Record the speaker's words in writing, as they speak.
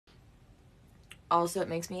Also, it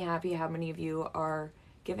makes me happy how many of you are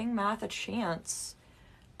giving math a chance.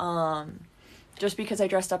 Just because I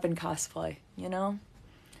dressed up in cosplay, you know?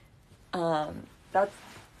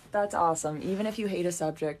 That's awesome. Even if you hate a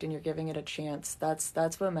subject and you're giving it a chance,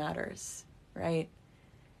 that's what matters, right?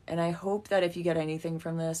 And I hope that if you get anything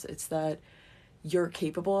from this, it's that you're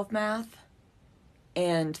capable of math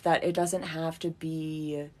and that it doesn't have to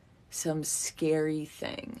be some scary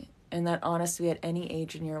thing. And that honestly, at any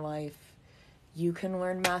age in your life, you can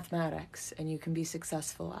learn mathematics and you can be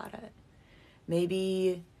successful at it.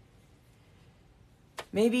 Maybe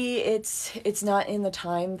it's not in the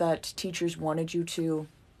time that teachers wanted you to.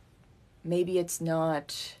 Maybe it's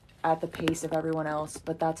not at the pace of everyone else,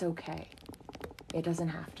 but that's okay. It doesn't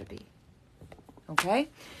have to be. Okay?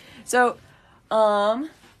 So, well,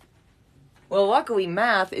 luckily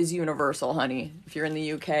math is universal, honey. If you're in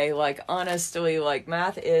the UK, like, honestly, like,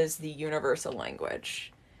 math is the universal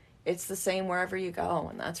language. It's the same wherever you go,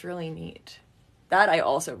 and that's really neat. That I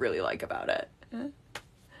also really like about it.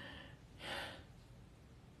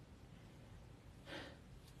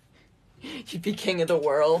 You'd be king of the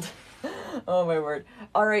world. Oh my word.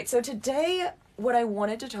 All right, so today what I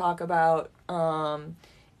wanted to talk about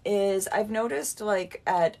is I've noticed like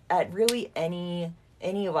at really any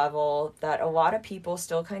level that a lot of people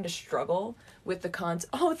still kind of struggle with the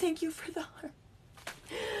Oh, thank you for the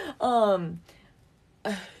heart.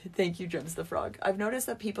 Thank you, Gems the Frog. I've noticed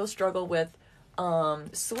that people struggle with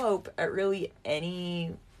slope at really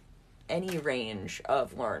any range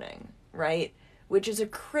of learning, right? Which is a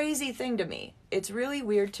crazy thing to me. It's really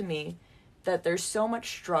weird to me that there's so much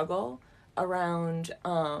struggle around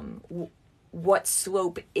what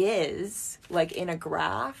slope is, like in a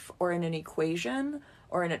graph or in an equation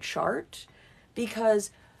or in a chart, because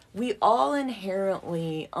we all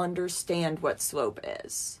inherently understand what slope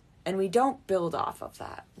is, and we don't build off of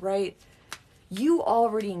that, right? You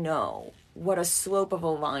already know what a slope of a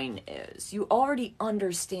line is. You already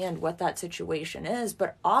understand what that situation is,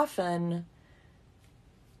 but often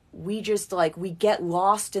we just we get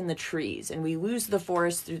lost in the trees and we lose the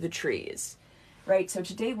forest through the trees, right? So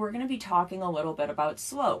today we're going to be talking a little bit about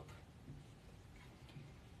slope.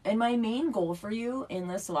 And my main goal for you in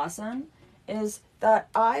this lesson is that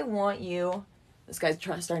I want you, this guy's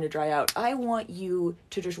starting to dry out, I want you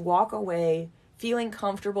to just walk away feeling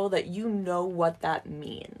comfortable that you know what that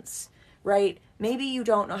means, right? Maybe you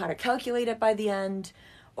don't know how to calculate it by the end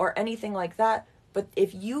or anything like that, but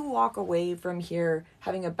if you walk away from here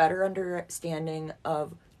having a better understanding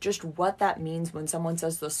of just what that means when someone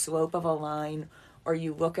says the slope of a line, or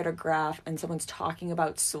you look at a graph and someone's talking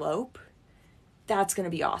about slope, that's going to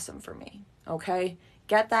be awesome for me, okay?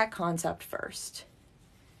 Get that concept first.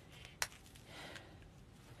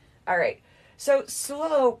 All right, so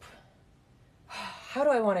slope, how do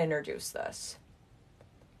I want to introduce this?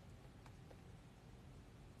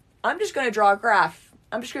 I'm just going to draw a graph.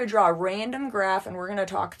 I'm just going to draw a random graph and we're going to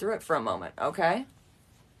talk through it for a moment, okay?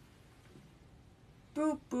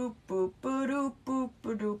 Boop, boop, boop, boop, boop,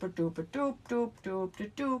 boop, doop, doop, doop, doop, doop,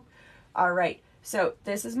 doop, doop. All right, so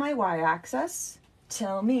this is my y-axis.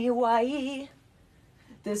 Tell me why.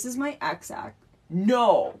 This is my x-axis.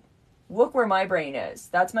 No! Look where my brain is.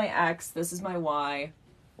 That's my x. This is my y.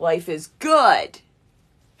 Life is good!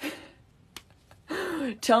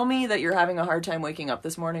 Tell me that you're having a hard time waking up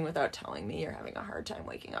this morning without telling me you're having a hard time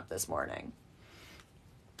waking up this morning.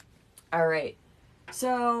 All right.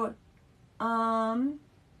 So,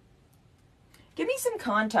 give me some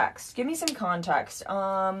context.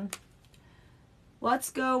 Let's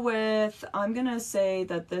go with, I'm going to say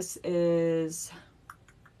that this is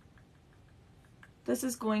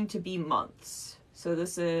going to be months. So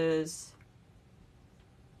this is,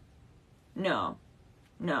 no,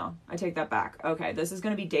 I take that back. Okay, this is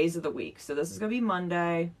going to be days of the week. So this is going to be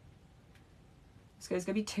Monday. This guy's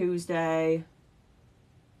going to be Tuesday.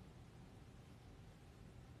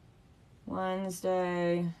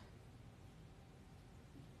 Wednesday.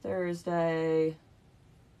 Thursday.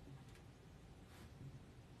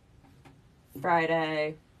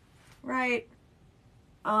 Friday. Right.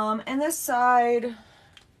 And this side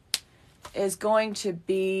is going to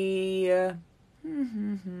be...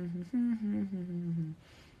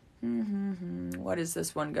 what is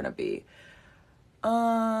this one gonna be?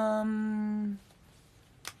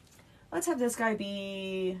 Let's have this guy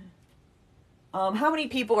be... how many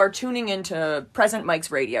people are tuning into Present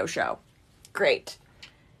Mike's radio show? Great.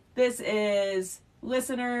 This is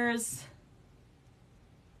listeners.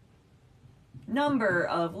 Number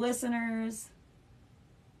of listeners.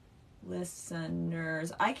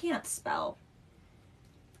 I can't spell.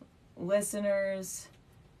 Listeners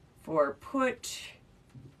for put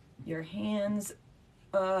your hands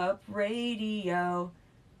up radio.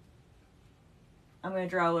 I'm going to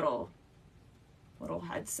draw a little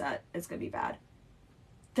headset. It's going to be bad.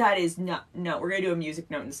 That is not, no, we're going to do a music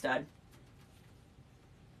note instead.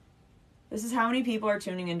 This is how many people are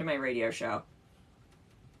tuning into my radio show.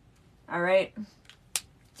 All right?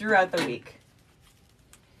 Throughout the week.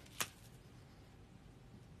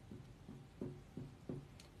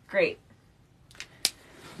 Great.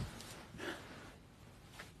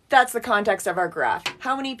 That's the context of our graph.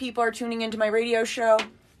 How many people are tuning into my radio show?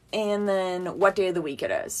 And then what day of the week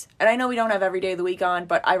it is. And I know we don't have every day of the week on,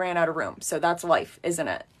 but I ran out of room. So that's life, isn't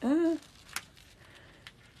it?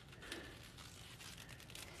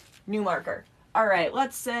 New marker. All right,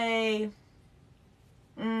 let's say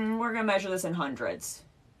we're going to measure this in hundreds.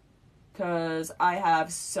 Because I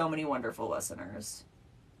have so many wonderful listeners.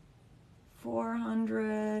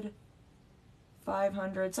 400,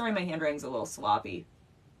 500. Sorry, my handwriting's a little sloppy.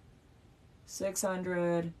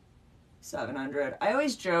 600, 700. I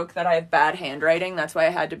always joke that I have bad handwriting. That's why I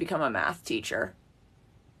had to become a math teacher.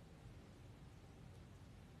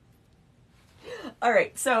 All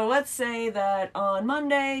right, so let's say that on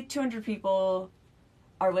Monday, 200 people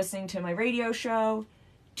are listening to my radio show.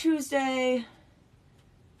 Tuesday,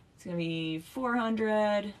 it's going to be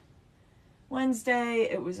 400. Wednesday,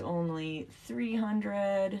 it was only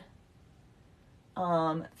 300.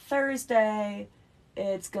 Thursday,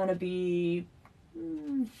 it's going to be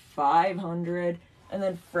 500. And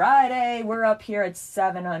then Friday, we're up here at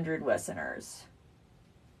 700 listeners.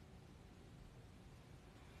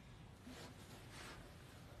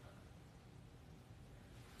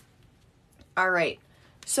 All right.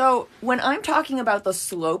 So when I'm talking about the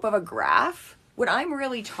slope of a graph, what I'm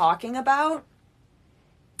really talking about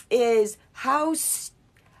is how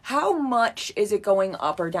much is it going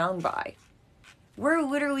up or down by? We're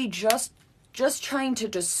literally just trying to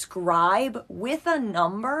describe with a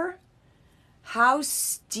number how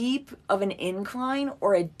steep of an incline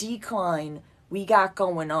or a decline we got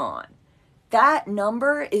going on. That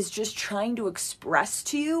number is just trying to express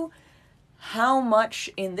to you how much,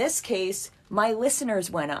 in this case, my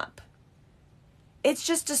listeners went up. It's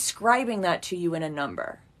just describing that to you in a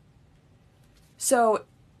number. So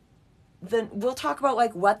then we'll talk about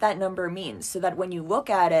like what that number means so that when you look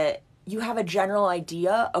at it, you have a general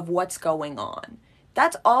idea of what's going on.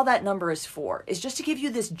 That's all that number is for, is just to give you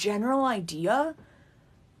this general idea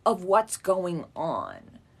of what's going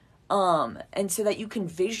on. And so that you can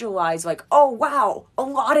visualize like, oh wow, a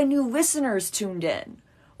lot of new listeners tuned in.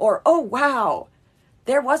 Or, oh wow,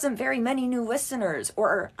 there wasn't very many new listeners.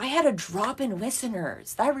 Or, I had a drop in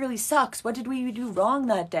listeners. That really sucks. What did we do wrong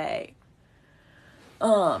that day?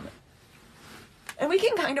 And we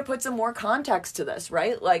can kind of put some more context to this,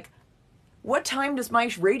 right? Like, what time does my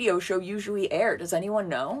radio show usually air? Does anyone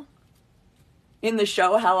know? In the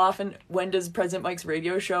show, when does President Mike's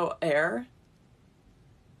radio show air?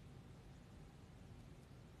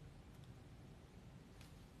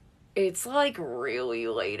 It's like really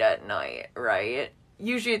late at night, right?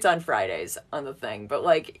 Usually it's on Fridays on the thing, but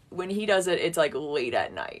like when he does it, it's like late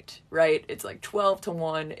at night, right? It's like 12 to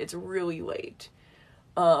 1. It's really late.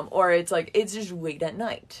 Or it's like, it's just late at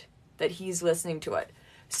night that he's listening to it.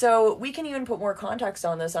 So we can even put more context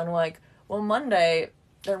on this on like, well, Monday,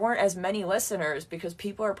 there weren't as many listeners because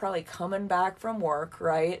people are probably coming back from work,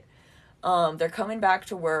 right? They're coming back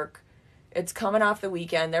to work. It's coming off the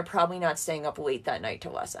weekend. They're probably not staying up late that night to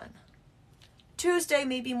listen. Tuesday,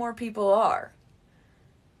 maybe more people are.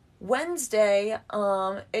 Wednesday,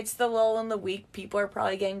 it's the lull in the week. People are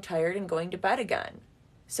probably getting tired and going to bed again.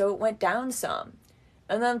 So it went down some.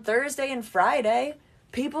 And then Thursday and Friday,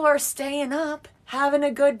 people are staying up, having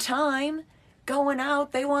a good time, going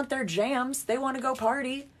out. They want their jams. They want to go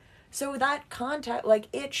party. So that content, like,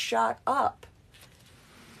 it shot up.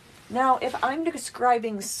 Now, if I'm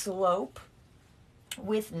describing slope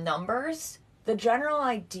with numbers, the general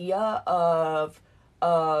idea of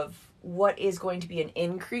what is going to be an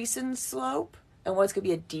increase in slope and what's going to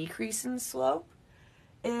be a decrease in slope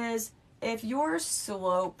is if your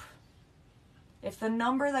slope, if the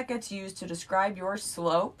number that gets used to describe your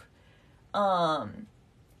slope, the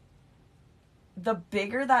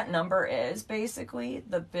bigger that number is, basically,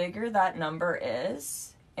 the bigger that number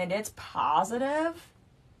is, and it's positive,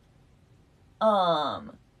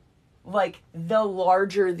 like, the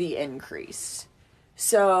larger the increase.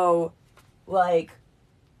 So, like,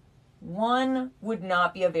 1 would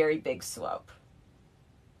not be a very big slope.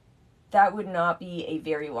 That would not be a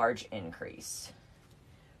very large increase.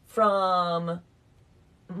 From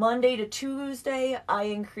Monday to Tuesday, I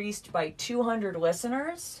increased by 200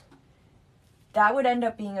 listeners. That would end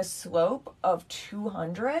up being a slope of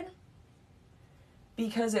 200.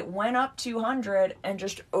 because it went up 200 and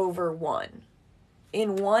just over 1.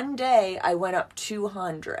 In one day, I went up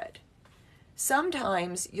 200.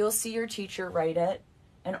 Sometimes you'll see your teacher write it,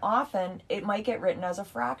 and often it might get written as a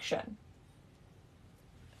fraction.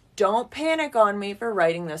 Don't panic on me for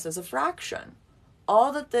writing this as a fraction.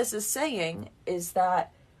 All that this is saying is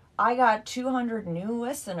that I got 200 new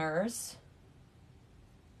listeners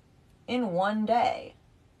in one day.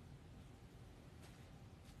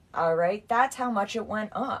 All right, that's how much it went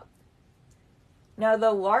up. Now,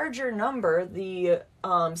 the larger number, the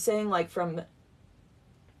saying like from,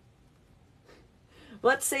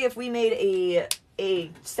 let's say if we made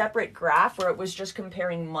a separate graph where it was just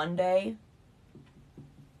comparing Monday,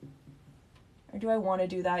 or do I want to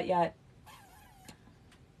do that yet?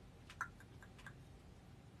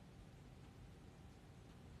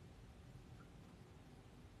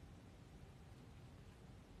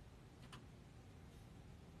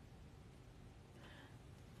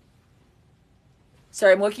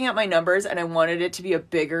 Sorry, I'm looking at my numbers and I wanted it to be a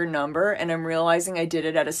bigger number, and I'm realizing I did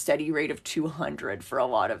it at a steady rate of 200 for a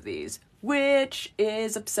lot of these, which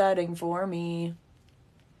is upsetting for me.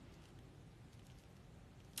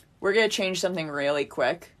 We're going to change something really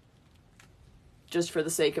quick, just for the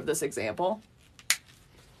sake of this example.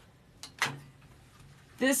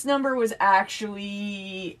 This number was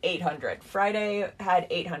actually 800. Friday had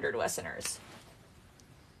 800 listeners.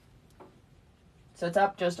 So it's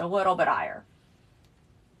up just a little bit higher.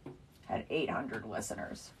 Had 800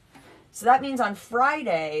 listeners. So that means on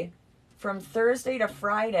Friday, from Thursday to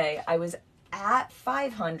Friday, I was at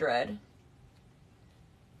 500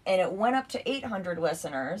 and it went up to 800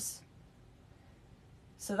 listeners.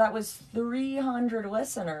 So that was 300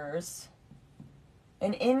 listeners,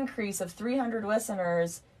 an increase of 300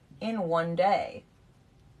 listeners in one day.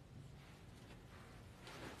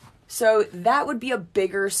 So that would be a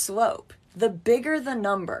bigger slope. The bigger the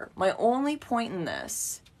number, my only point in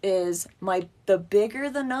this is the bigger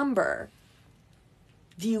the number,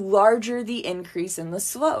 the larger the increase in the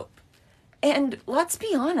slope. And let's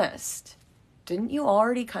be honest, didn't you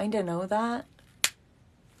already kind of know that?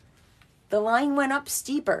 The line went up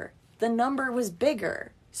steeper, the number was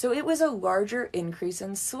bigger, so it was a larger increase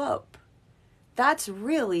in slope. That's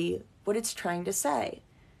really what it's trying to say,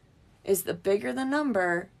 is the bigger the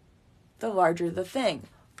number, the larger the thing.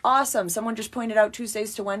 Awesome, someone just pointed out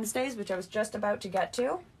Tuesdays to Wednesdays, which I was just about to get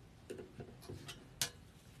to.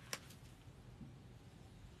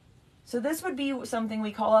 So this would be something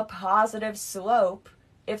we call a positive slope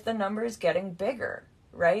if the number is getting bigger,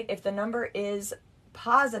 right? If the number is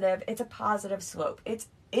positive, it's a positive slope. It's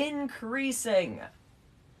increasing.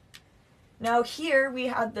 Now here we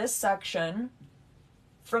had this section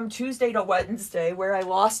from Tuesday to Wednesday where I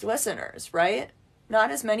lost listeners, right?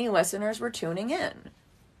 Not as many listeners were tuning in.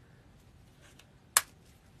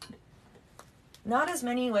 Not as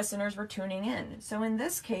many listeners were tuning in. So in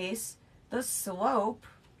this case, the slope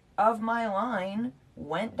of my line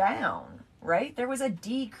went down, right? There was a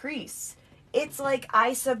decrease. It's like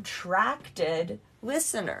I subtracted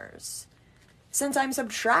listeners. Since I'm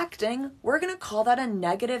subtracting, we're going to call that a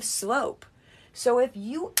negative slope. So if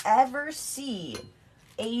you ever see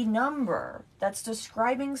a number that's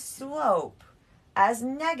describing slope as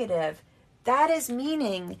negative, that is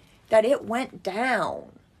meaning that it went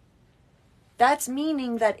down. That's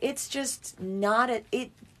meaning that it's just not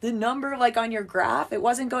the number like on your graph, it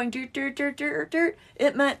wasn't going dirt, dirt, dirt, dirt, dirt.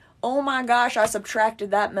 It meant, oh my gosh, I subtracted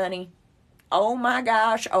that many. Oh my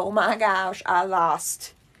gosh, I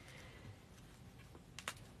lost.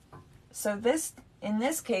 So in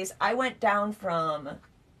this case, I went down from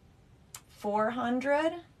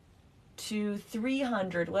 400 to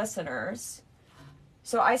 300 listeners.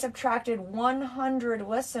 So I subtracted 100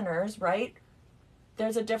 listeners, right?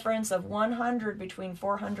 There's a difference of 100 between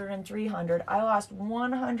 400 and 300. I lost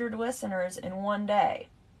 100 listeners in one day.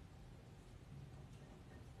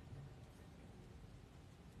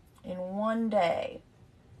 In one day.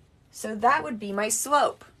 So that would be my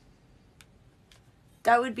slope.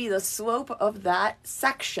 That would be the slope of that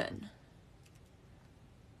section.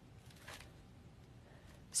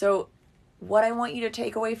 So what I want you to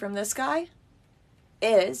take away from this guy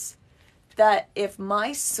is that if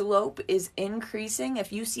my slope is increasing,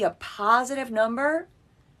 if you see a positive number,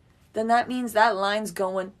 then that means that line's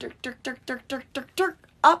going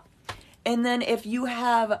up. And then if you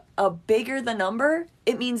have a bigger the number,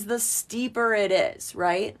 it means the steeper it is,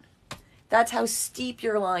 right? That's how steep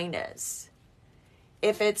your line is.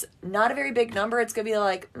 If it's not a very big number, it's going to be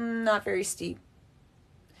like, not very steep.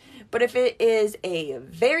 But if it is a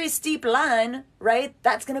very steep line, right,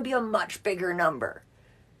 that's going to be a much bigger number.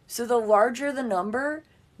 So the larger the number,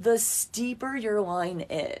 the steeper your line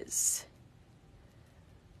is.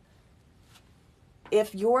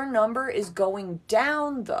 If your number is going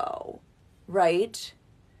down, though, right,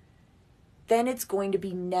 then it's going to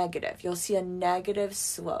be negative. You'll see a negative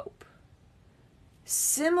slope.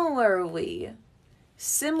 Similarly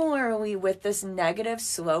with this negative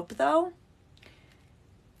slope, though,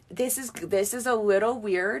 this is a little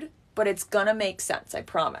weird, but it's gonna make sense, I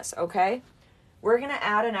promise, okay? We're gonna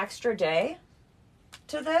add an extra day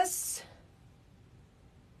to this.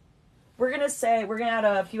 We're gonna add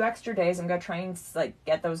a few extra days. I'm gonna try and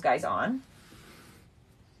get those guys on.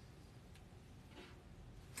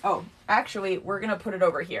 Oh, actually, we're gonna put it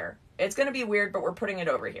over here. It's gonna be weird, but we're putting it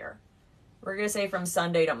over here. We're gonna say from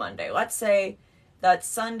Sunday to Monday. Let's say that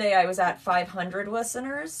Sunday I was at 500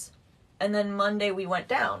 listeners, and then Monday we went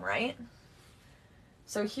down, right?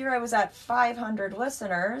 So here I was at 500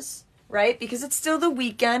 listeners, right? Because it's still the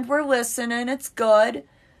weekend, we're listening, it's good.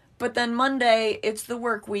 But then Monday, it's the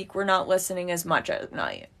work week, we're not listening as much at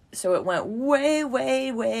night. So it went way,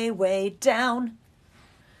 way, way, way down.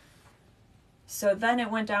 So then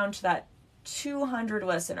it went down to that 200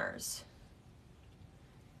 listeners.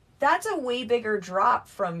 That's a way bigger drop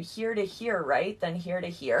from here to here, right? Than here to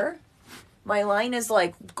here. My line is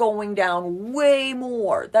going down way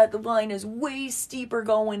more. That line is way steeper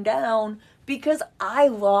going down because I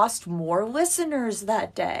lost more listeners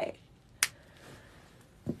that day.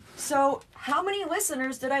 So how many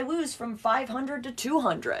listeners did I lose from 500 to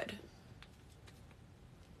 200?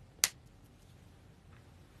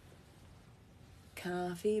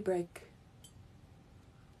 Coffee break.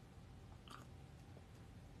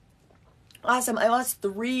 Awesome. I lost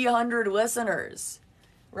 300 listeners,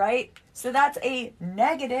 right? So that's a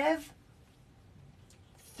negative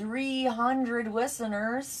 300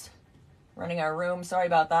 listeners. Running our room. Sorry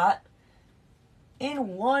about that.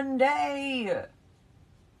 In one day.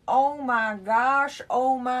 Oh my gosh.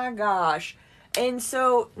 Oh my gosh. And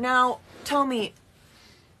so now tell me,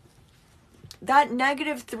 that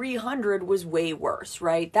negative 300 was way worse,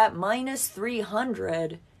 right? That minus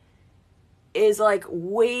 300 is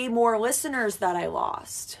way more listeners that I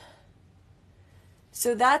lost.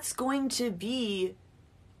 So that's going to be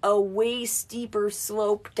a way steeper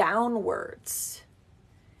slope downwards.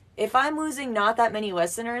 If I'm losing not that many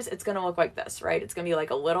listeners, it's going to look like this, right? It's going to be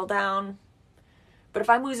a little down. But if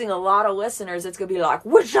I'm losing a lot of listeners, it's going to be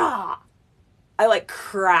whoosha! I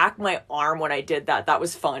cracked my arm when I did that. That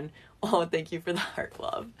was fun. Oh, thank you for the heart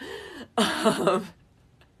love.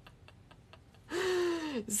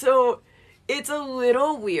 So it's a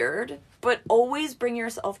little weird, but always bring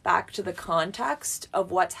yourself back to the context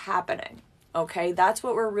of what's happening. Okay? That's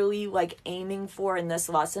what we're really aiming for in this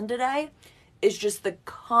lesson today, is just the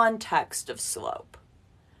context of slope.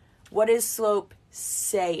 What is slope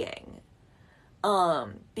saying?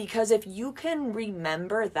 Because if you can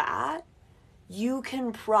remember that, you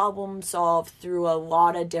can problem solve through a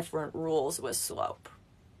lot of different rules with slope.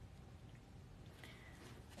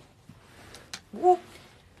 Whoop.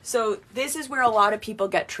 So this is where a lot of people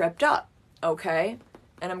get tripped up, okay?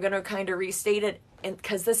 And I'm going to kind of restate it,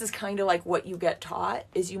 because this is kind of what you get taught,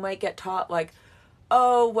 is you might get taught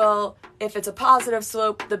oh, well, if it's a positive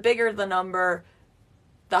slope, the bigger the number,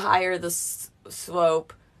 the higher the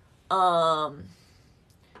slope. But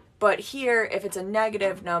here, if it's a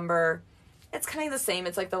negative number, it's kind of the same.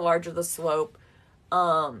 It's the larger the slope.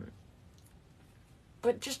 But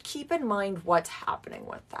just keep in mind what's happening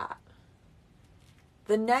with that.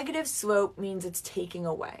 The negative slope means it's taking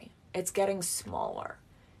away. It's getting smaller.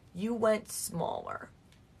 You went smaller.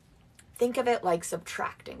 Think of it like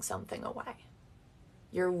subtracting something away.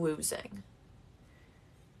 You're losing.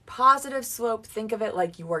 Positive slope, think of it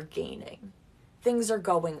like you are gaining. Things are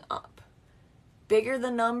going up. Bigger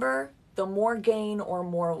the number, the more gain or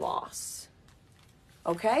more loss.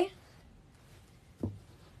 Okay?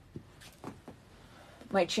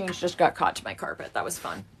 My change just got caught to my carpet. That was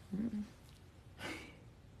fun.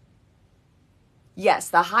 Yes,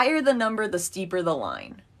 the higher the number, the steeper the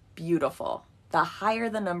line. Beautiful. The higher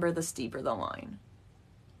the number, the steeper the line.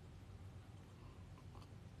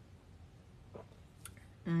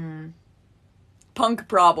 Punk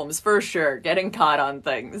problems, for sure. Getting caught on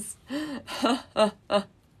things.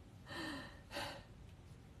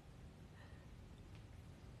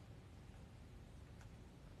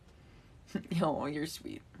 Oh, you're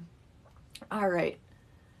sweet. All right.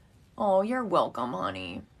 Oh, you're welcome,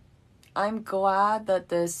 honey. I'm glad that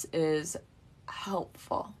this is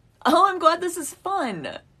helpful. Oh, I'm glad this is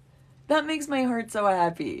fun. That makes my heart so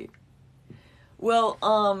happy. Well,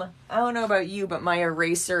 I don't know about you, but my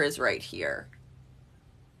eraser is right here.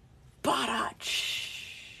 Badach.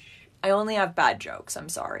 I only have bad jokes. I'm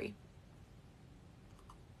sorry.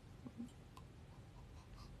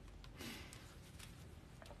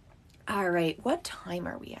 All right, what time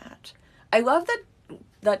are we at? I love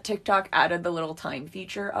that TikTok added the little time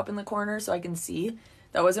feature up in the corner so I can see.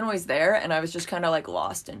 That wasn't always there, and I was just kind of like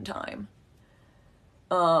lost in time.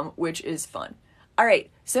 Which is fun. All right,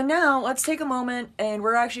 so now let's take a moment and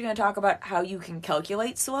we're actually going to talk about how you can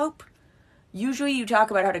calculate slope. Usually you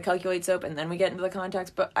talk about how to calculate slope and then we get into the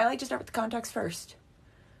context, but I like to start with the context first.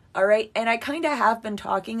 All right, and I kind of have been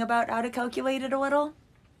talking about how to calculate it a little,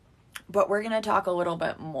 but we're going to talk a little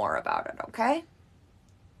bit more about it, okay?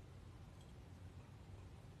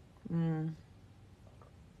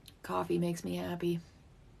 Coffee makes me happy.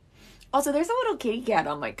 Also, there's a little kitty cat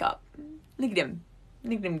on my cup. Look at him.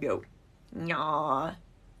 Look at him go. Aww.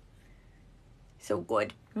 So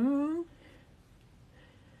good.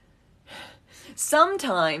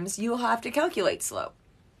 Sometimes you'll have to calculate slope.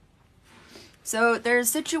 So there's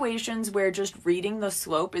situations where just reading the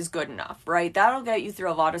slope is good enough, right? That'll get you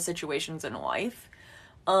through a lot of situations in life.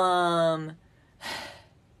 Oh,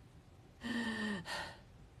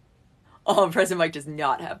 President Mike does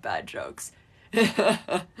not have bad jokes.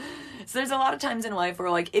 So there's a lot of times in life where,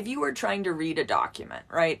 like, if you were trying to read a document,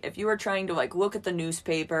 right? If you were trying to, like, look at the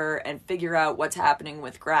newspaper and figure out what's happening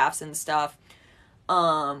with graphs and stuff,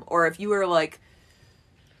 or if you were, like,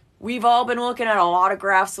 we've all been looking at a lot of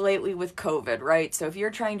graphs lately with COVID, right? So if you're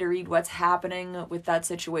trying to read what's happening with that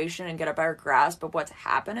situation and get a better grasp of what's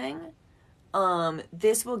happening,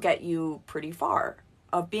 this will get you pretty far.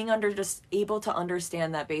 Of being just able to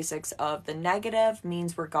understand that basics of the negative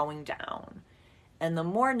means we're going down. And the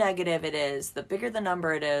more negative it is, the bigger the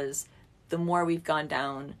number it is, the more we've gone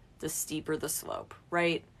down, the steeper the slope,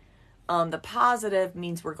 right? The positive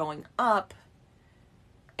means we're going up,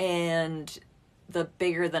 and the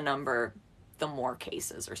bigger the number, the more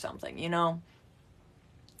cases or something, you know?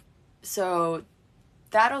 So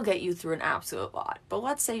that'll get you through an absolute lot. But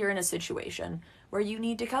let's say you're in a situation where you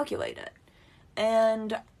need to calculate it.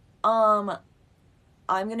 And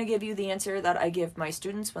I'm going to give you the answer that I give my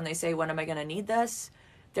students when they say, when am I going to need this?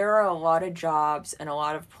 There are a lot of jobs and a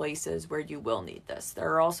lot of places where you will need this.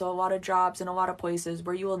 There are also a lot of jobs and a lot of places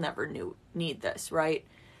where you will never need this, right?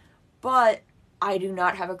 But I do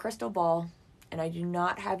not have a crystal ball, and I do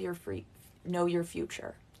not have know your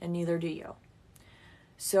future, and neither do you.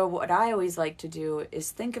 So what I always like to do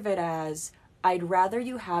is think of it as, I'd rather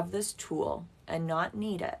you have this tool and not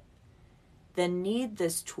need it than need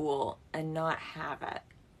this tool and not have it,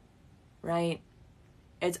 right?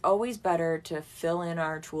 It's always better to fill in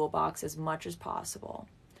our toolbox as much as possible.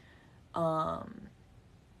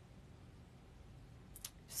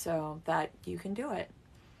 So that you can do it.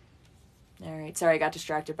 All right, sorry, I got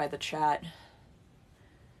distracted by the chat.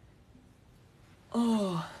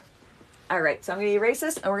 Oh, all right, so I'm going to erase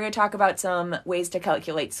this, and we're going to talk about some ways to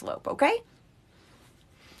calculate slope, okay?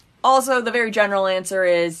 Also, the very general answer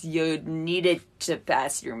is you need it to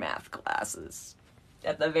pass your math classes,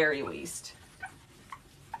 at the very least.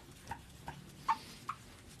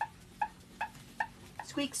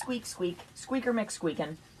 Squeak, squeak, squeak. Squeaker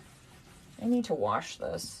McSqueakin'. I need to wash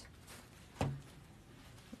this.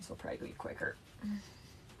 This will probably be quicker.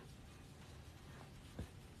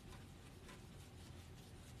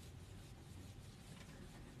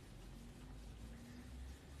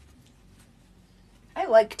 I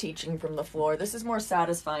like teaching from the floor. This is more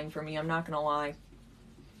satisfying for me, I'm not gonna lie.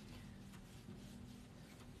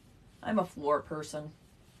 I'm a floor person.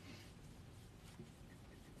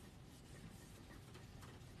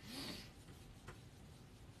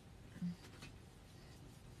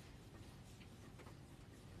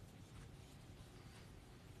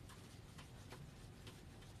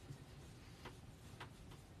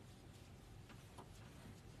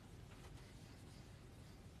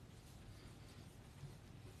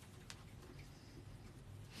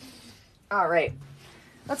 All right,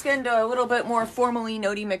 let's get into a little bit more formally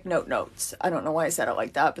Notey McNote notes. I don't know why I said it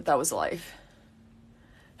like that, but that was life.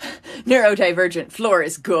 Neurodivergent, floor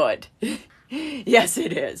is good. Yes,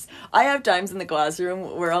 it is. I have times in the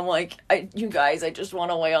classroom where I'm like, you guys, I just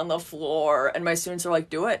want to lay on the floor. And my students are like,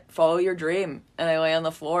 do it, follow your dream. And I lay on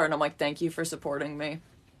the floor and I'm like, thank you for supporting me.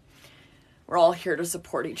 We're all here to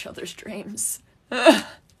support each other's dreams.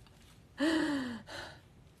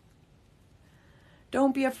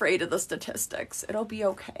 Don't be afraid of the statistics. It'll be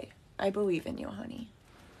okay. I believe in you, honey.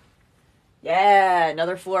 Yeah,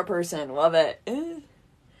 another floor person. Love it.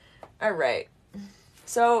 All right.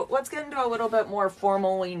 So let's get into a little bit more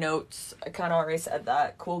formally notes. I kind of already said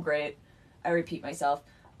that. Cool, great. I repeat myself.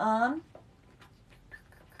 So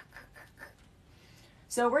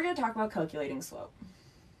we're going to talk about calculating slope.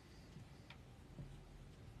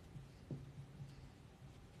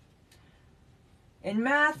 In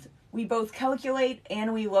math, we both calculate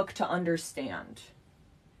and we look to understand.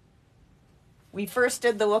 We first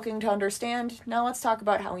did the looking to understand. Now let's talk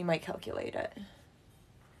about how we might calculate it.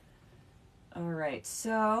 All right,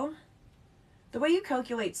 so the way you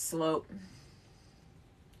calculate slope,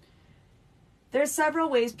 there's several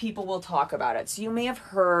ways people will talk about it. So you may have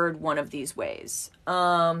heard one of these ways.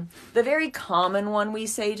 The very common one we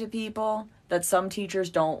say to people that some teachers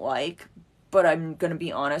don't like, but I'm going to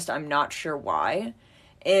be honest, I'm not sure why,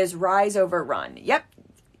 is rise over run. Yep,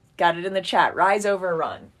 got it in the chat, rise over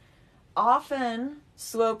run. Often,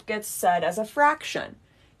 slope gets said as a fraction.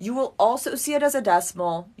 You will also see it as a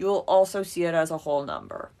decimal. You will also see it as a whole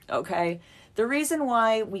number, okay? The reason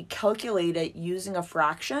why we calculate it using a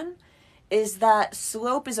fraction is that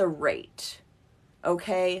slope is a rate,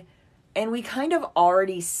 okay? And we kind of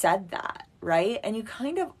already said that, right? And you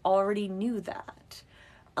kind of already knew that.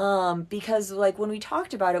 Because like when we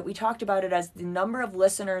talked about it as the number of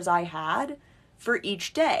listeners I had for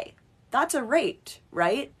each day. That's a rate,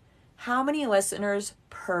 right? How many listeners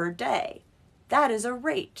per day? That is a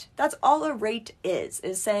rate. That's all a rate is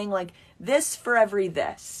saying like this for every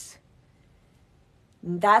this.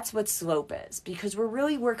 That's what slope is, because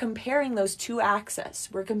we're comparing those two axes.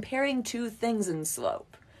 We're comparing two things in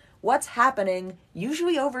slope. What's happening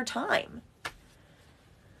usually over time.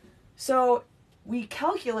 So we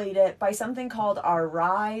calculate it by something called our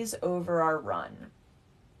rise over our run.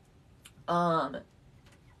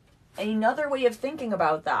 Another way of thinking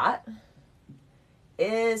about that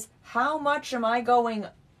is how much am I going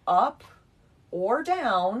up or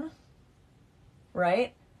down,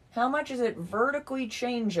 right? How much is it vertically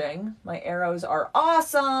changing? My arrows are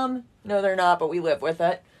awesome. No, they're not, but we live with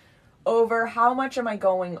it. Over how much am I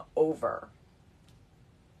going over?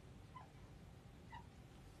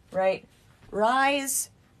 Right? Rise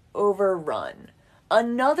over run.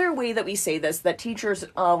 Another way that we say this, that teachers,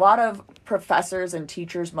 a lot of professors and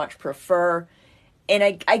teachers much prefer, and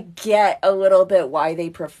I get a little bit why they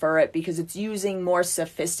prefer it, because it's using more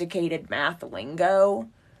sophisticated math lingo,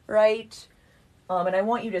 right? And I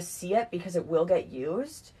want you to see it because it will get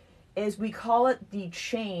used, is we call it the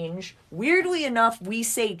change. Weirdly enough, we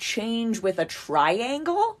say change with a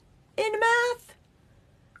triangle in math.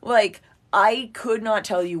 Like, I could not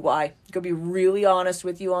tell you why. I'm gonna be really honest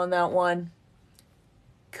with you on that one.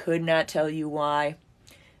 Could not tell you why.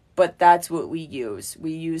 But that's what we use.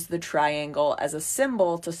 We use the triangle as a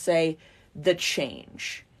symbol to say the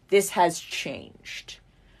change. This has changed.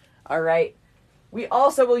 All right. We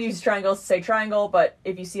also will use triangles to say triangle, but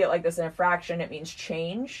if you see it like this in a fraction, it means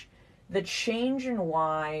change. The change in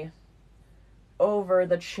y over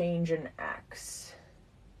the change in x.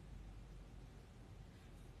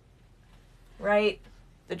 Right?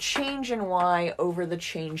 The change in y over the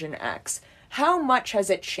change in x. How much has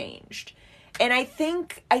it changed? And I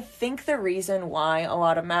think the reason why a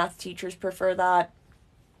lot of math teachers prefer that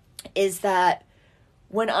is that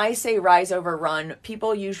when I say rise over run,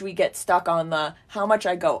 people usually get stuck on the how much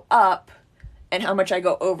I go up and how much I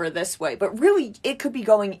go over this way. But really, it could be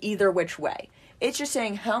going either which way. It's just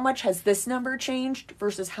saying how much has this number changed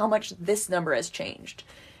versus how much this number has changed.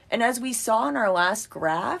 And as we saw in our last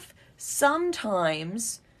graph,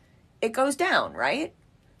 sometimes it goes down, right?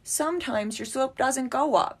 Sometimes your slope doesn't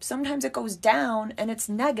go up. Sometimes it goes down and it's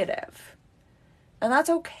negative. And that's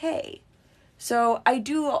okay. So I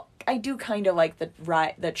do kind of like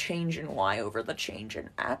the change in y over the change in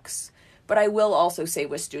x, but I will also say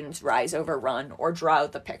with students rise over run or draw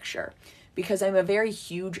out the picture, because I'm a very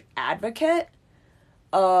huge advocate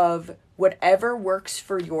of whatever works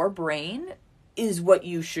for your brain is what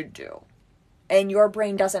you should do. And your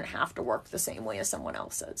brain doesn't have to work the same way as someone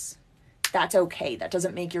else's. That's okay. That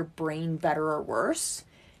doesn't make your brain better or worse.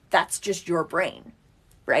 That's just your brain,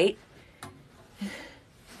 right?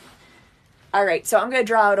 All right, so I'm going to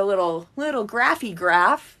draw out a little graphy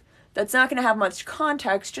graph that's not going to have much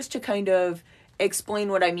context, just to kind of explain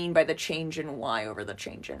what I mean by the change in y over the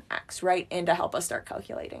change in x, right? And to help us start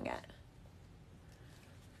calculating it.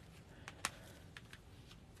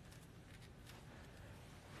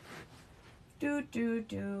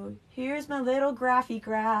 Here's my little graphy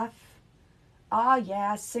graph. Ah,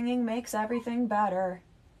 yeah, singing makes everything better.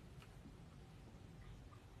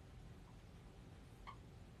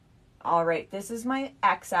 All right, this is my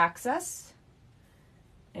x-axis,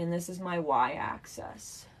 and this is my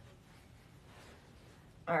y-axis.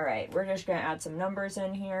 All right, we're just going to add some numbers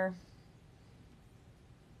in here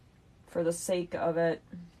for the sake of it.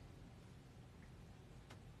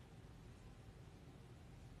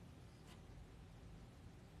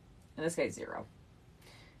 And this guy's 0.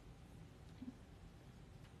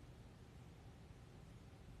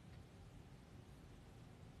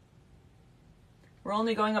 We're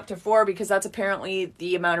only going up to 4 because that's apparently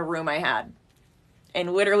the amount of room I had.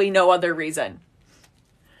 And literally no other reason.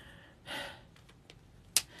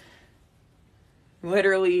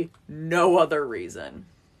 Literally no other reason.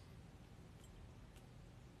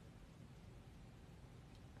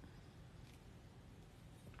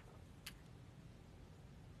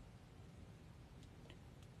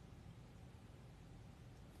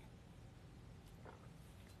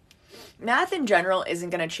 Math in general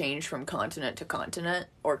isn't going to change from continent to continent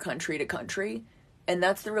or country to country. And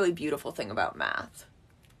that's the really beautiful thing about math.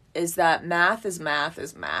 Is that math is math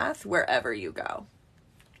is math wherever you go.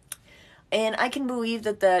 And I can believe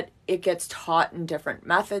that it gets taught in different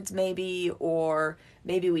methods maybe, or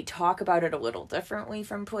maybe we talk about it a little differently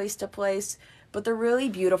from place to place. But the really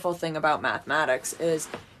beautiful thing about mathematics is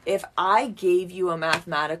if I gave you a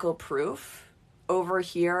mathematical proof over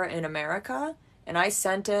here in America and I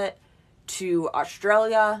sent it to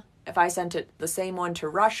Australia, if I sent it the same one to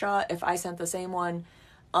Russia, if I sent the same one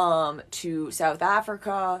to South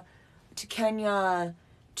Africa, to Kenya,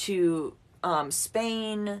 to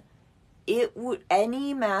Spain,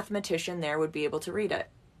 any mathematician there would be able to read it.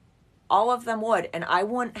 All of them would, and I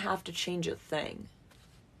wouldn't have to change a thing.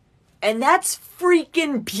 And that's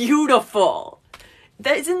freaking beautiful.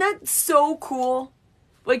 Isn't that so cool?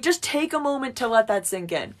 Like, just take a moment to let that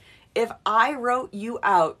sink in. If I wrote you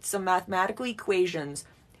out some mathematical equations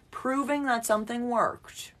proving that something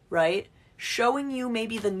worked, right? Showing you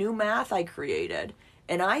maybe the new math I created,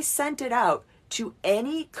 and I sent it out to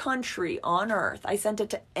any country on earth, I sent it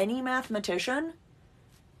to any mathematician,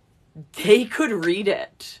 they could read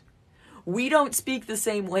it. We don't speak the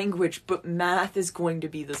same language, but math is going to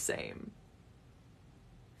be the same.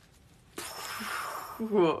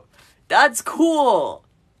 That's cool.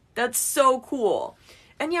 That's so cool.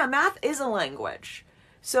 And yeah, math is a language.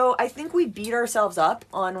 So I think we beat ourselves up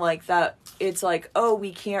on like that. It's like, oh,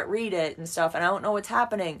 we can't read it and stuff, and I don't know what's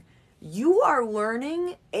happening. You are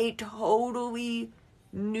learning a totally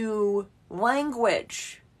new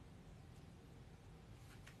language.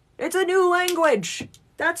 It's a new language.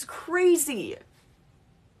 That's crazy.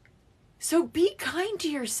 So be kind to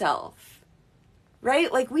yourself.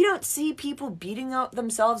 Right? Like, we don't see people beating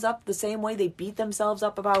themselves up the same way they beat themselves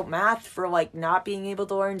up about math for, like, not being able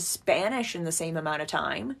to learn Spanish in the same amount of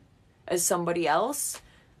time as somebody else.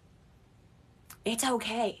 It's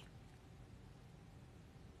okay.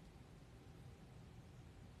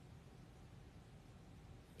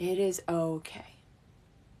 It is okay.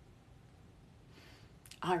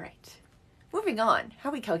 All right. Moving on.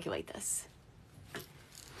 How we calculate this?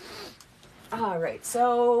 Alright,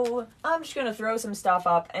 so I'm just going to throw some stuff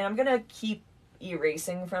up, and I'm going to keep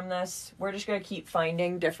erasing from this. We're just going to keep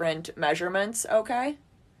finding different measurements, okay?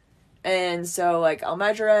 And so, like, I'll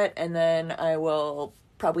measure it, and then I will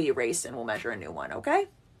probably erase, and we'll measure a new one, okay?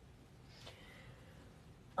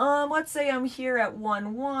 Let's say I'm here at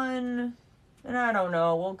 1, 1, and I don't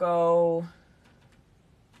know, we'll go,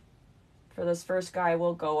 for this first guy,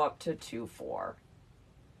 we'll go up to 2, 4.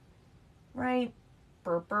 Right?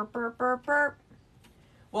 Burp, burp, burp, burp, burp.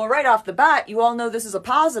 Well, right off the bat, you all know this is a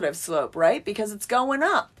positive slope, right? Because it's going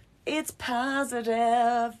up. It's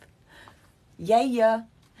positive. Yeah.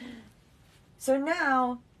 So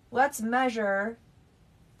now, let's measure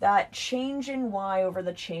that change in y over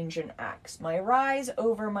the change in x. My rise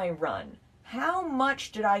over my run. How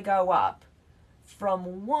much did I go up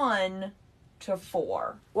from 1 to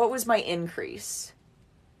 4? What was my increase?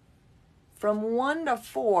 From 1 to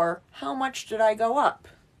 4, how much did I go up?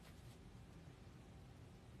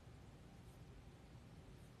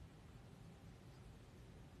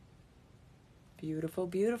 Beautiful,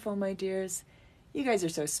 beautiful, my dears. You guys are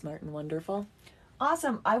so smart and wonderful.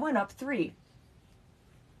 Awesome, I went up 3.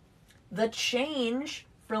 The change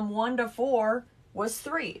from 1 to 4 was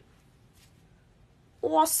 3.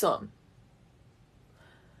 Awesome.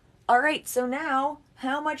 All right, so now,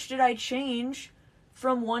 how much did I change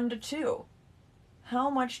from 1 to 2? How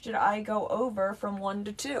much did I go over from 1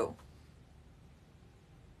 to 2?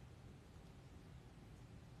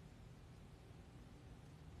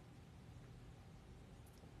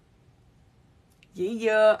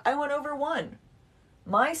 Yeah, I went over 1.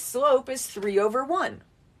 My slope is 3 over 1.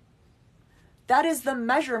 That is the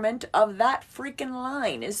measurement of that freaking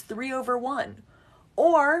line, is 3 over 1.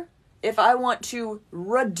 Or, if I want to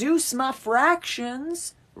reduce my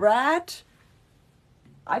fractions, right,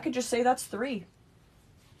 I could just say that's 3.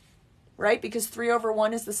 Right? Because 3 over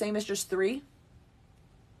 1 is the same as just 3.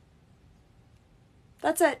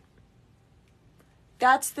 That's it.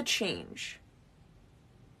 That's the change.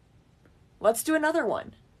 Let's do another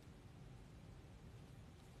one.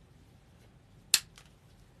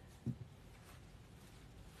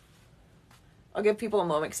 I'll give people a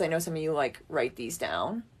moment because I know some of you like write these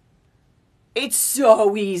down. It's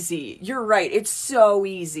so easy. You're right. It's so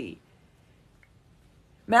easy.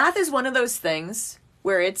 Math is one of those things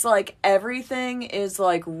where it's like everything is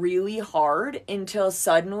like really hard until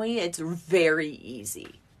suddenly it's very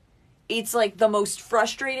easy. It's like the most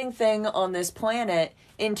frustrating thing on this planet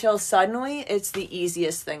until suddenly it's the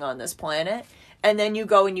easiest thing on this planet. And then you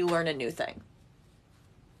go and you learn a new thing.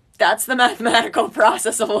 That's the mathematical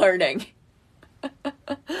process of learning.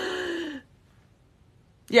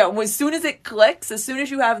 Yeah, as soon as it clicks, as soon as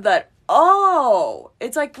you have that, oh,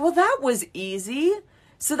 it's like, well, that was easy.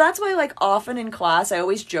 So that's why, like, often in class, I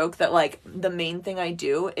always joke that, like, the main thing I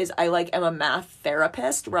do is I, like, am a math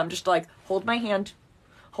therapist where I'm just like, hold my hand,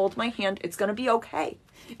 it's gonna be okay.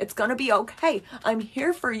 It's gonna be okay. I'm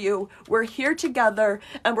here for you. We're here together,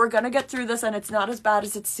 and we're gonna get through this, and it's not as bad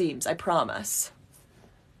as it seems, I promise.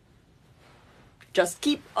 Just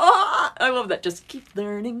keep, I love that. Just keep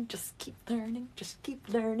learning, just keep learning, just keep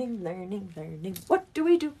learning, learning. What do?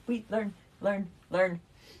 We learn.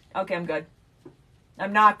 Okay, I'm good.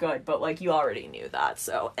 I'm not good, but like you already knew that,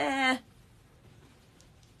 so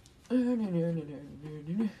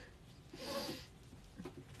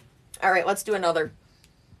Alright, let's do another.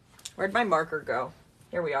 Where'd my marker go?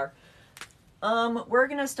 Here we are. We're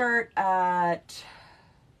gonna start at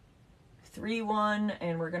 3-1,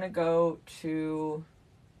 and we're gonna go to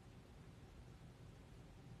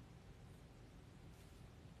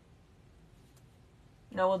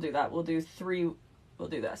no, we'll do that. We'll do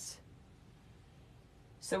this.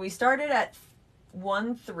 So we started at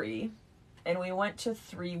 1-3, and we went to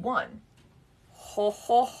 3-1. Ho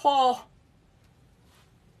ho ho.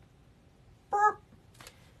 Burp.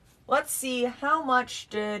 Let's see how much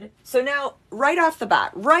did. So now, right off the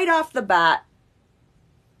bat,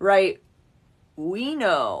 right, we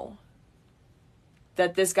know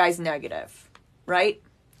that this guy's negative, right?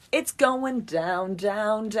 It's going down,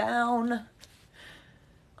 down, down.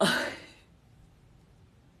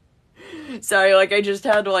 Sorry, like I just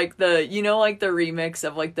had like the, you know, like the remix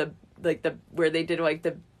of like the where they did like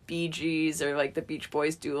the Bee Gees or like the Beach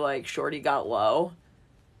Boys do like Shorty Got Low.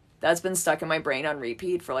 That's been stuck in my brain on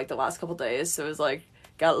repeat for like the last couple days. So it was like,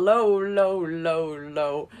 got low, low, low,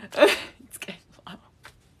 low. It's getting low.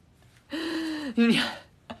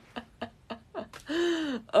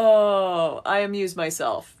 Oh, I amuse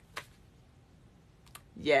myself.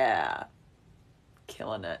 Yeah.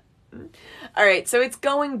 Killing it. All right, so it's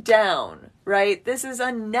going down, right? This is a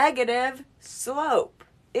negative slope.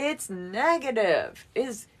 It's negative.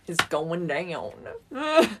 Is going down.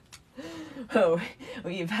 Oh,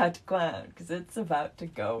 we've had to clown because it's about to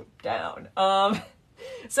go down.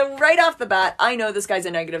 So right off the bat, I know this guy's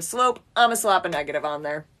a negative slope. I'm gonna slap a negative on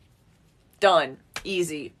there. Done.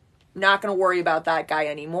 Easy. Not gonna worry about that guy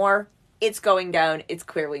anymore. It's going down. It's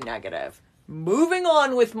clearly negative. Moving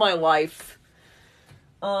on with my life.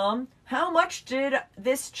 How much did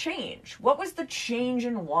this change? What was the change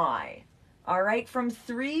and why? All right, from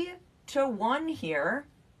 3 to 1 here.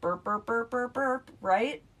 Burp, burp, burp, burp, burp,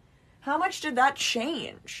 right? How much did that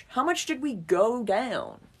change? How much did we go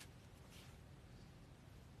down?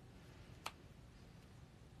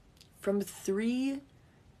 From 3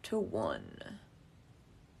 to 1.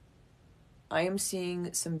 I am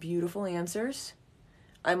seeing some beautiful answers.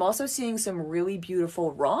 I'm also seeing some really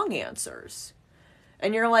beautiful wrong answers.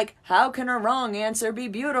 And you're like, how can a wrong answer be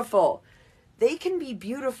beautiful? They can be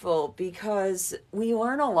beautiful because we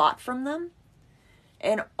learn a lot from them.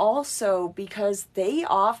 And also because they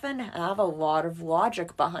often have a lot of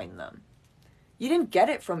logic behind them. You didn't get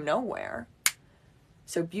it from nowhere.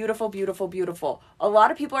 So beautiful, beautiful, beautiful. A lot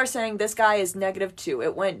of people are saying this guy is -2.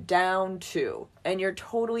 It went down 2. And you're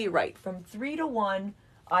totally right. From 3 to 1,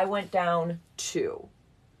 I went down 2.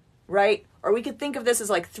 Right? Or we could think of this as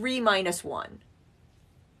like 3 minus 1.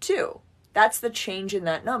 2. That's the change in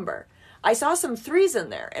that number. I saw some 3s in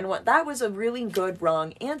there, and that was a really good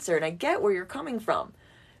wrong answer, and I get where you're coming from,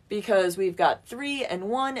 because we've got 3 and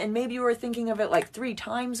 1, and maybe you were thinking of it like 3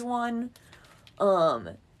 times 1,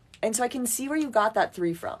 and so I can see where you got that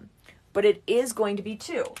 3 from, but it is going to be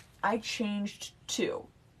 2. I changed 2.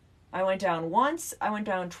 I went down once, I went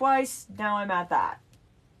down twice, now I'm at that.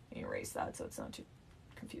 Erase that so it's not too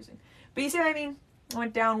confusing. But you see what I mean? I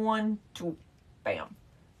went down 1, 2, bam.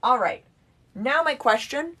 All right, now my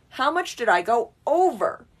question, how much did I go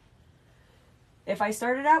over? If I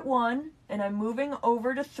started at 1 and I'm moving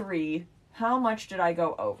over to 3, how much did I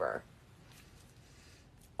go over?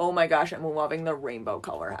 Oh my gosh, I'm loving the rainbow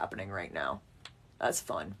color happening right now. That's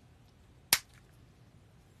fun.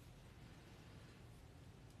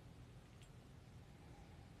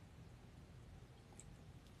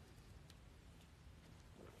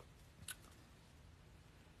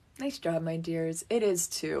 Nice job, my dears. It is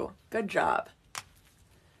 2. Good job.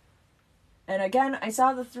 And again, I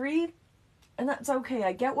saw the 3, and that's okay.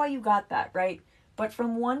 I get why you got that, right? But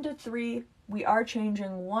from 1 to 3, we are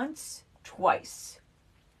changing once, twice.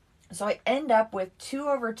 So I end up with 2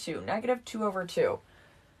 over 2, negative 2 over 2.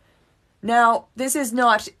 Now, this is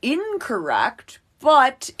not incorrect,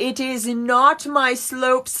 but it is not my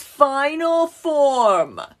slope's final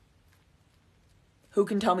form. Who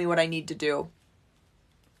can tell me what I need to do?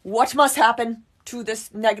 What must happen to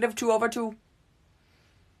this negative 2 over 2?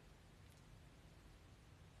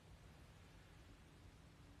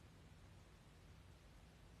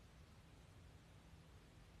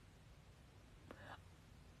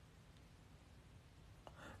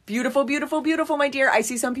 Beautiful, beautiful, beautiful, my dear. I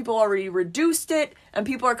see some people already reduced it, and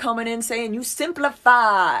people are coming in saying, you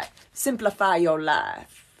simplify. Simplify your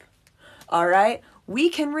life. All right? We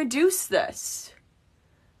can reduce this.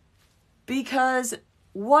 Because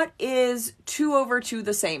what is 2 over 2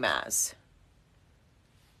 the same as?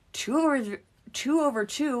 2 over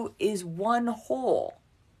 2 is 1 whole.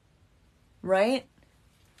 Right?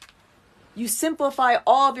 You simplify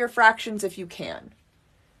all of your fractions if you can.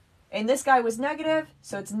 And this guy was negative,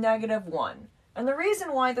 so it's negative 1. And the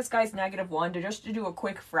reason why this guy's negative 1, just to do a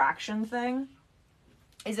quick fraction thing,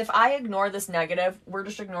 is if I ignore this negative, we're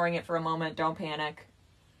just ignoring it for a moment, don't panic.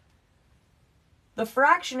 The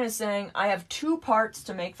fraction is saying I have 2 parts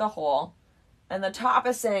to make the whole, and the top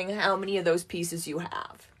is saying how many of those pieces you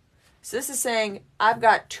have. So this is saying I've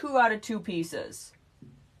got 2 out of 2 pieces.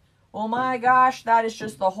 Well, my gosh, that is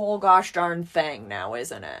just the whole gosh darn thing now,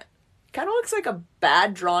 isn't it? Kind of looks like a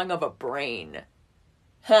bad drawing of a brain.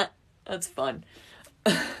 Heh, that's fun.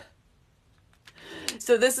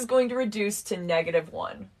 So this is going to reduce to negative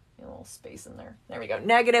 1. A little space in there. There we go.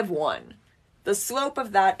 Negative 1. The slope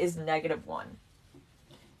of that is negative 1.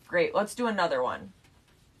 Great. Let's do another one.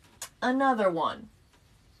 Another one.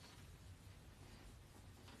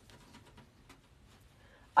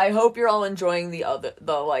 I hope you're all enjoying the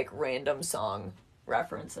like random song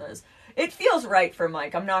references. It feels right for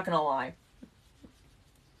Mike, I'm not gonna lie.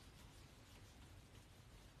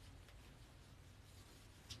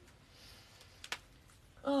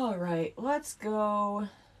 All right, let's go.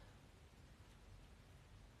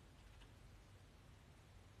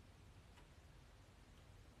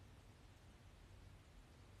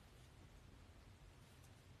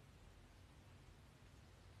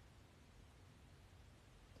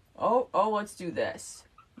 Oh, let's do this.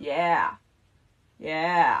 Yeah.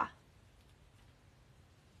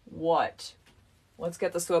 What? Let's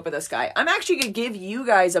get the slope of this guy. I'm actually going to give you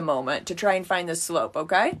guys a moment to try and find the slope,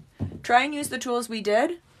 okay? Try and use the tools we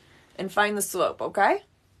did and find the slope, okay?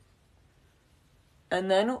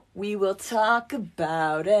 And then we will talk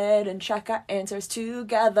about it and check our answers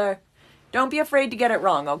together. Don't be afraid to get it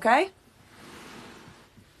wrong, okay?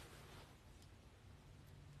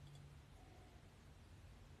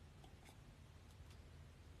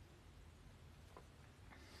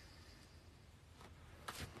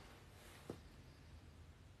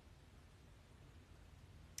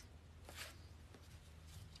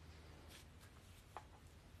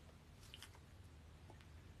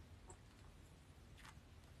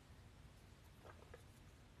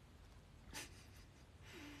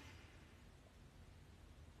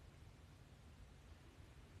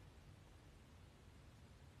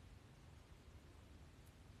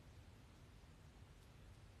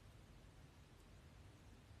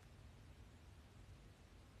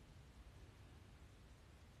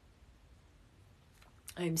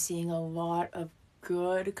 I'm seeing a lot of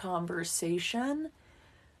good conversation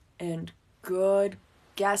and good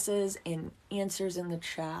guesses and answers in the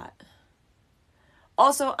chat.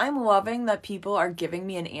 Also, I'm loving that people are giving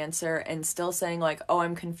me an answer and still saying like, oh,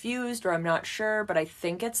 I'm confused or I'm not sure, but I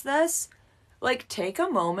think it's this. Like, take a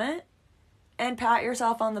moment and pat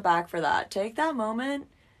yourself on the back for that. Take that moment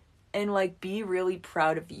and like be really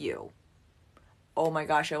proud of you. Oh my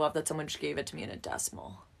gosh, I love that someone just gave it to me in a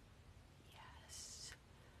decimal.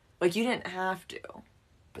 Like, you didn't have to,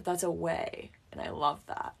 but that's a way, and I love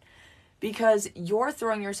that. Because you're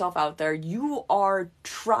throwing yourself out there, you are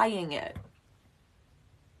trying it,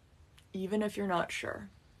 even if you're not sure.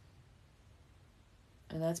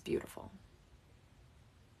 And that's beautiful.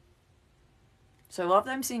 So I love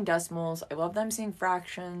that I'm seeing decimals, I love that I'm seeing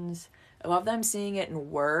fractions, I love that I'm seeing it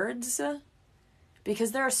in words,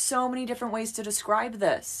 because there are so many different ways to describe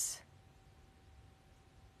this.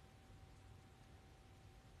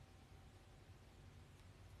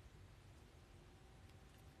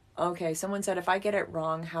 Okay, someone said, if I get it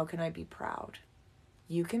wrong, how can I be proud?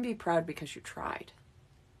 You can be proud because you tried.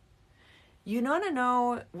 You want to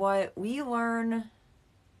know what we learn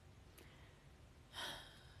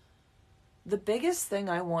the biggest thing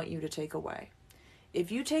I want you to take away,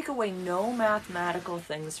 if you take away no mathematical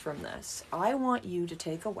things from this, I want you to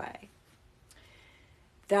take away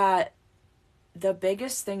that the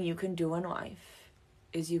biggest thing you can do in life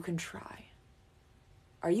is you can try.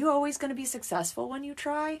 Are you always going to be successful when you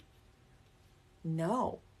try?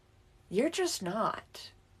 No, you're just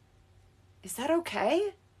not. Is that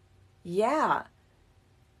okay? Yeah,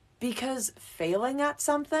 because failing at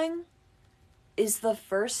something is the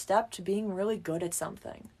first step to being really good at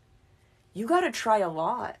something. You got to try a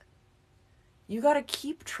lot. You got to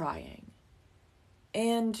keep trying.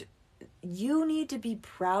 And you need to be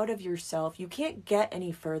proud of yourself. You can't get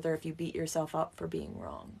any further if you beat yourself up for being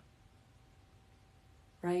wrong.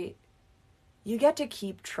 Right? You get to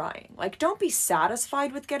keep trying. Like, don't be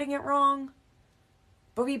satisfied with getting it wrong,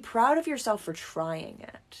 but be proud of yourself for trying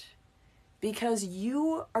it. Because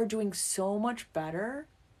you are doing so much better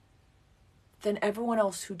than everyone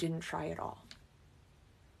else who didn't try at all.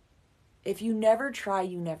 If you never try,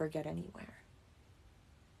 you never get anywhere.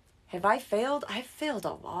 Have I failed? I've failed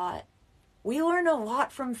a lot. We learn a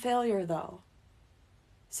lot from failure, though.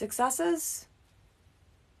 Successes?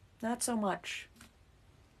 Not so much.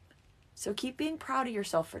 So keep being proud of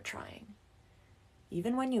yourself for trying,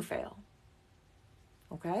 even when you fail.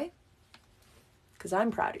 Okay? Because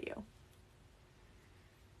I'm proud of you.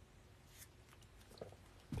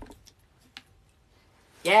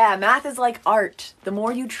 Yeah, math is like art. The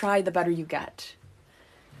more you try, the better you get.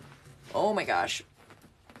 Oh my gosh.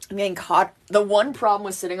 I'm getting caught. The one problem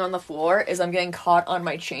with sitting on the floor is I'm getting caught on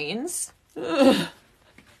my chains. All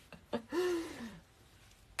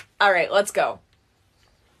right, let's go.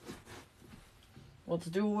 Let's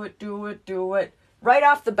do it. Right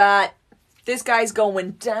off the bat, this guy's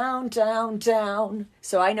going down, down, down.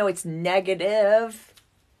 So I know it's negative.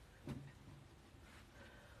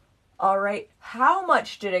 All right, how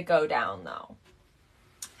much did it go down, though?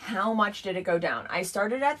 How much did it go down? I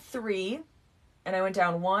started at 3, and I went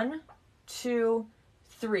down 1, 2,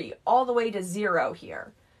 3, all the way to 0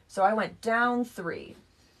 here. So I went down 3.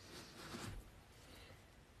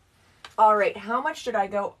 All right, how much did I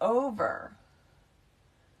go over?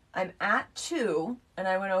 I'm at 2, and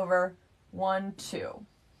I went over 1, 2.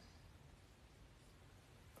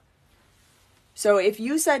 So if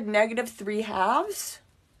you said -3/2,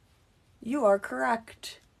 you are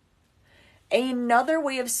correct. Another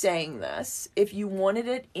way of saying this, if you wanted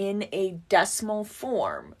it in a decimal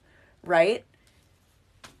form, right,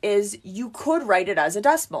 is you could write it as a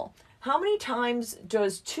decimal. How many times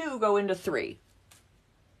does 2 go into 3?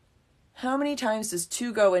 How many times does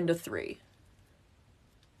 2 go into 3?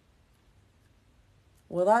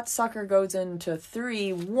 Well, that sucker goes into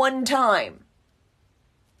 3 one time.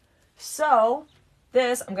 So,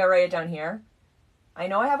 this, I'm going to write it down here. I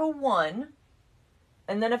know I have a 1,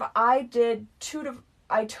 and then if I did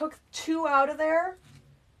I took 2 out of there,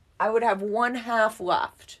 I would have 1/2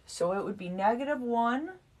 left. So it would be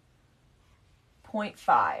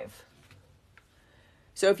 -1.5.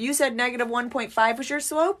 So if you said -1.5 was your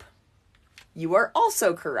slope, you are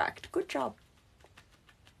also correct. Good job.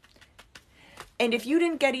 And if you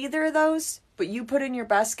didn't get either of those, but you put in your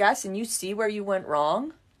best guess and you see where you went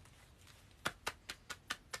wrong,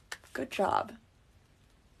 good job.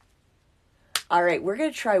 All right, we're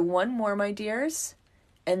going to try one more, my dears,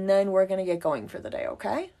 and then we're going to get going for the day,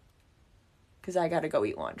 okay? Because I got to go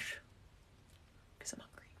eat lunch. Because I'm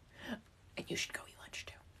hungry. And you should go eat lunch,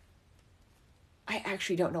 too. I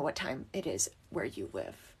actually don't know what time it is where you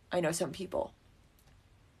live. I know some people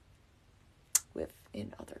live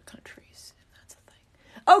in other countries, and that's a thing.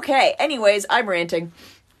 Okay, anyways, I'm ranting.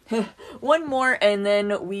 One more, and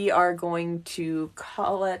then we are going to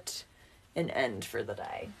call it an end for the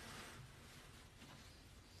day.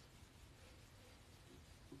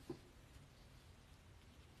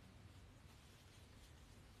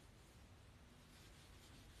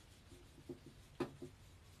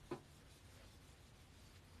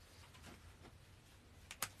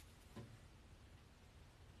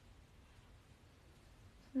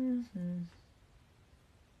 Mm-hmm.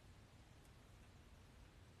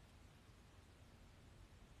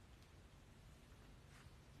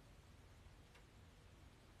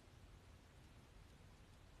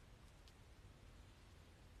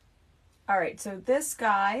 All right, so this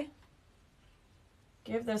guy,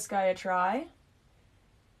 give this guy a try.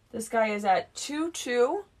 This guy is at 2,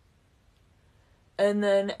 2, and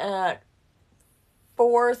then at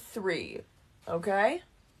 4, 3, okay?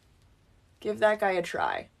 Give that guy a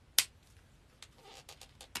try.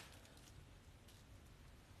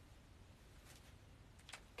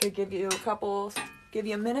 Could give you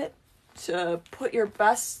a minute to put your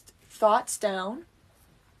best thoughts down.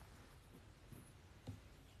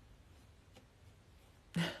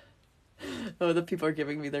 Oh, the people are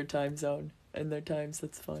giving me their time zone and their times.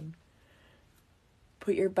 That's fun.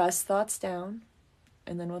 Put your best thoughts down,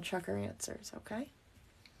 and then we'll check our answers, okay?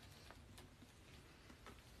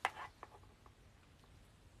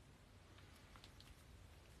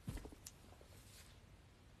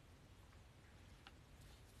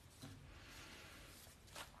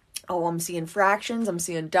 Oh, I'm seeing fractions, I'm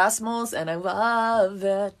seeing decimals, and I love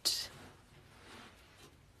it.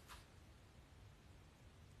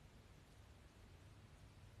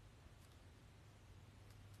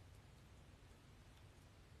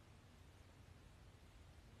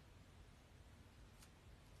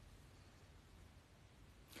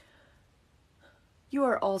 You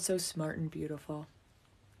are all so smart and beautiful.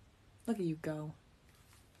 Look at you go.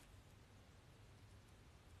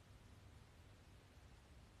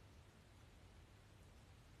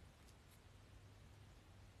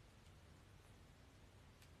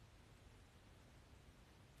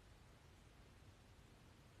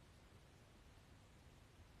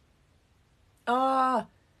 Ah,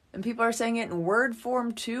 and people are saying it in word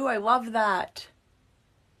form too. I love that.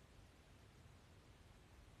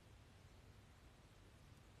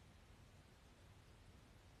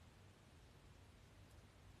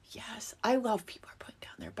 Yes, I love people are putting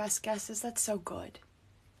down their best guesses. That's so good.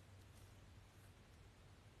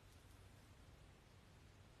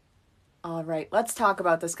 All right, let's talk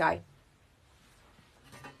about this guy.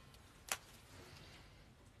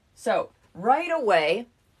 So, right away,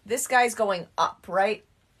 this guy's going up, right?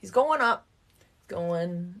 He's going up,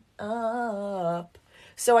 going up.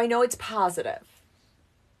 So I know it's positive.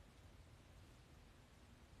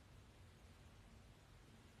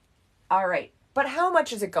 All right, but how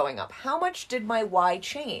much is it going up? How much did my y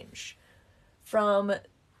change? From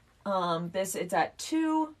this, it's at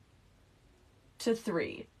 2 to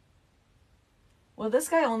 3. Well, this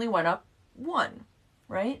guy only went up 1,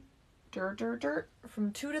 right?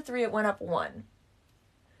 From 2 to 3, it went up 1.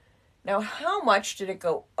 Now, how much did it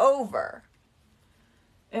go over?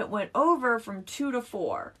 It went over from 2 to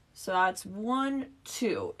 4. So that's 1,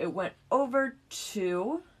 2. It went over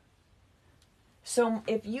 2. So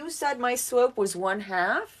if you said my slope was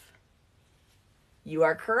 1/2, you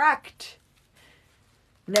are correct.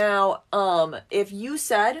 Now, if you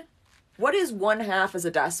said, what is 1/2 as a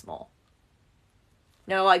decimal?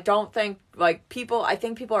 Now, like, don't think, like, people, I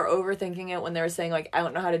think people are overthinking it when they're saying, like, I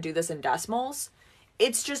don't know how to do this in decimals.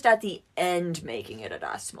 It's just at the end making it a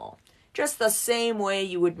decimal. Just the same way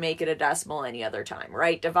you would make it a decimal any other time,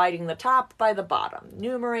 right? Dividing the top by the bottom,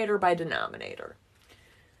 numerator by denominator.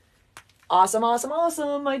 Awesome, awesome,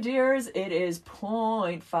 awesome, my dears. It is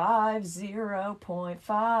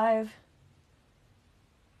 0.50.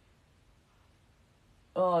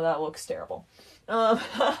 Oh, that looks terrible.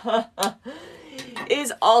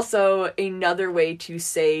 Is also another way to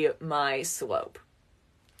say my slope.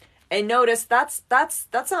 And notice that's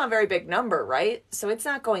not a very big number, right? So it's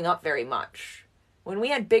not going up very much. When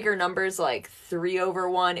we had bigger numbers like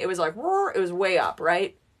 3/1, it was like, it was way up,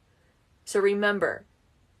 right? So remember,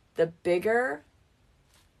 the bigger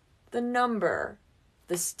the number,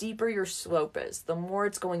 the steeper your slope is, the more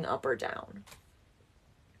it's going up or down.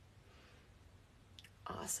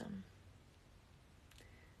 Awesome.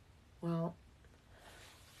 Well,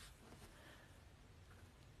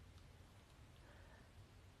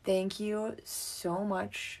 thank you so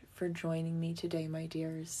much for joining me today, my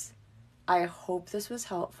dears. I hope this was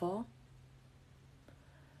helpful.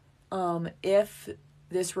 If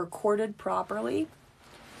this recorded properly,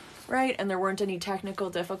 right, and there weren't any technical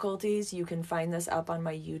difficulties, you can find this up on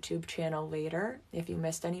my YouTube channel later. If you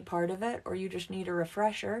missed any part of it or you just need a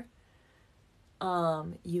refresher,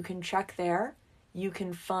 you can check there. You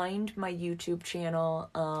can find my YouTube channel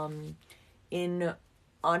on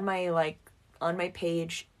my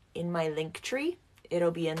page in my link tree.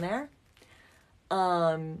 It'll be in there.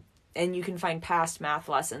 And you can find past math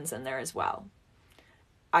lessons in there as well.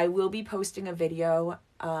 I will be posting a video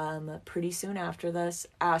pretty soon after this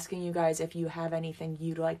asking you guys if you have anything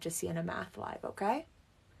you'd like to see in a math live, okay?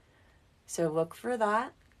 So look for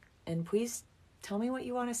that, and please tell me what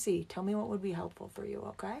you want to see. Tell me what would be helpful for you,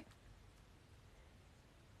 okay?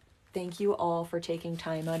 Thank you all for taking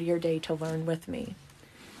time out of your day to learn with me.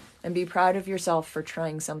 And be proud of yourself for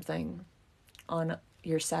trying something on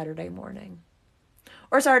your Saturday morning.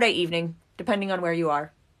 Or Saturday evening, depending on where you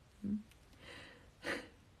are.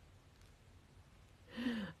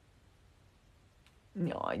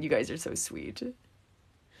 No, you guys are so sweet.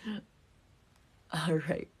 All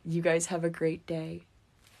right. You guys have a great day.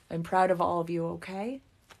 I'm proud of all of you, okay?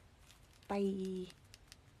 Bye.